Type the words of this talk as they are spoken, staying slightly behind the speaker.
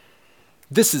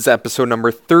This is episode number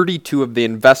 32 of the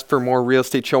Invest for More Real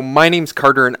Estate Show. My name's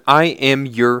Carter and I am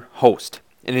your host.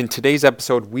 And in today's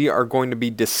episode, we are going to be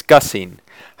discussing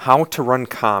how to run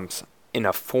comps in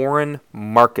a foreign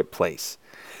marketplace.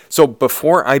 So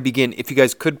before I begin, if you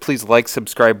guys could please like,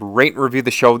 subscribe, rate, and review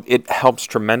the show. It helps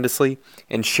tremendously.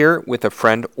 And share it with a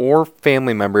friend or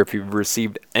family member if you've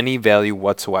received any value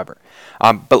whatsoever.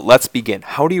 But let's begin.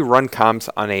 How do you run comps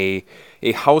on a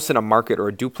house in a market or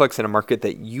a duplex in a market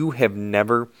that you have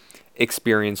never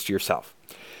experienced yourself?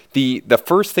 The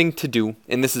first thing to do,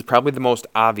 and this is probably the most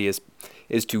obvious,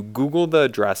 is to Google the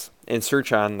address and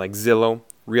search on like Zillow,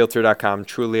 Realtor.com,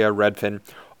 Trulia, Redfin,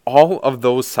 all of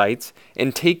those sites,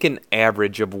 and take an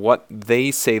average of what they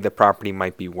say the property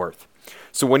might be worth.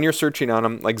 So when you're searching on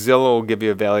them, like Zillow will give you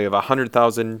a value of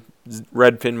 $100,000,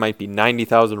 Redfin might be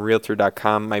 $90,000,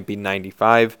 Realtor.com might be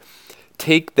 $95,000.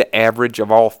 Take the average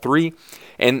of all three,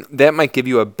 and that might give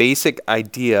you a basic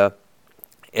idea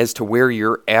as to where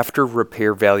your after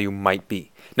repair value might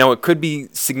be. Now, it could be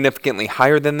significantly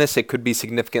higher than this. It could be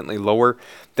significantly lower.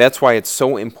 That's why it's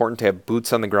so important to have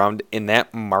boots on the ground in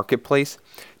that marketplace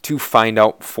to find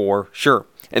out for sure.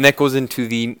 And that goes into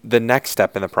the next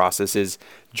step in the process is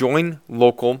join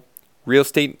local real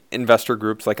estate investor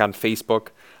groups like on Facebook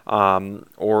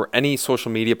or any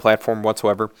social media platform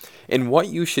whatsoever. And what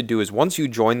you should do is once you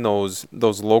join those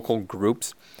local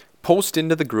groups, post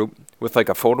into the group with like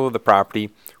a photo of the property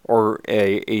or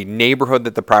a neighborhood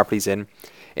that the property's in,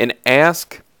 and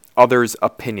ask others'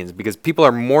 opinions, because people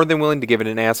are more than willing to give it,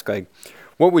 and ask like,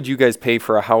 what would you guys pay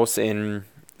for a house in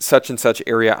such and such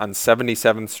area on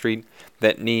 77th Street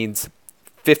that needs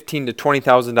 $15,000 to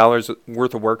 $20,000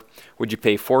 worth of work? Would you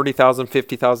pay $40,000,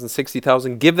 $50,000,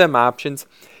 $60,000? Give them options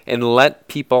and let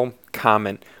people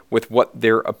comment with what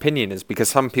their opinion is, because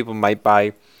some people might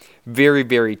buy very,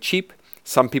 very cheap.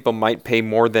 Some people might pay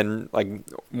more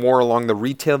along the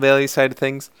retail value side of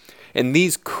things. And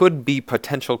these could be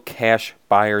potential cash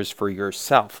buyers for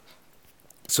yourself.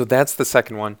 So that's the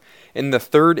second one. And the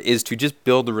third is to just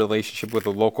build a relationship with a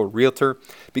local realtor,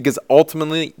 because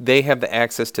ultimately they have the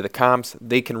access to the comps.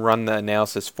 They can run the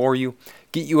analysis for you,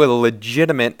 get you a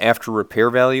legitimate after repair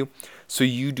value, so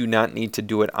you do not need to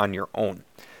do it on your own.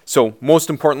 So most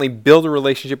importantly, build a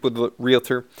relationship with the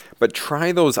realtor, but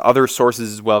try those other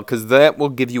sources as well, because that will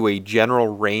give you a general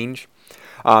range,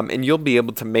 and you'll be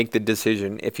able to make the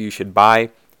decision if you should buy,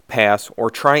 pass,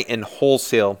 or try and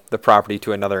wholesale the property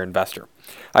to another investor.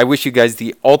 I wish you guys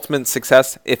the ultimate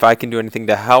success. If I can do anything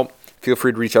to help, feel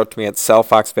free to reach out to me at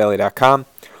sellfoxvalley.com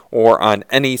or on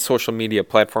any social media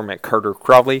platform at Carter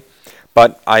Crowley.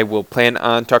 But I will plan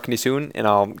on talking to you soon, and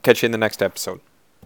I'll catch you in the next episode.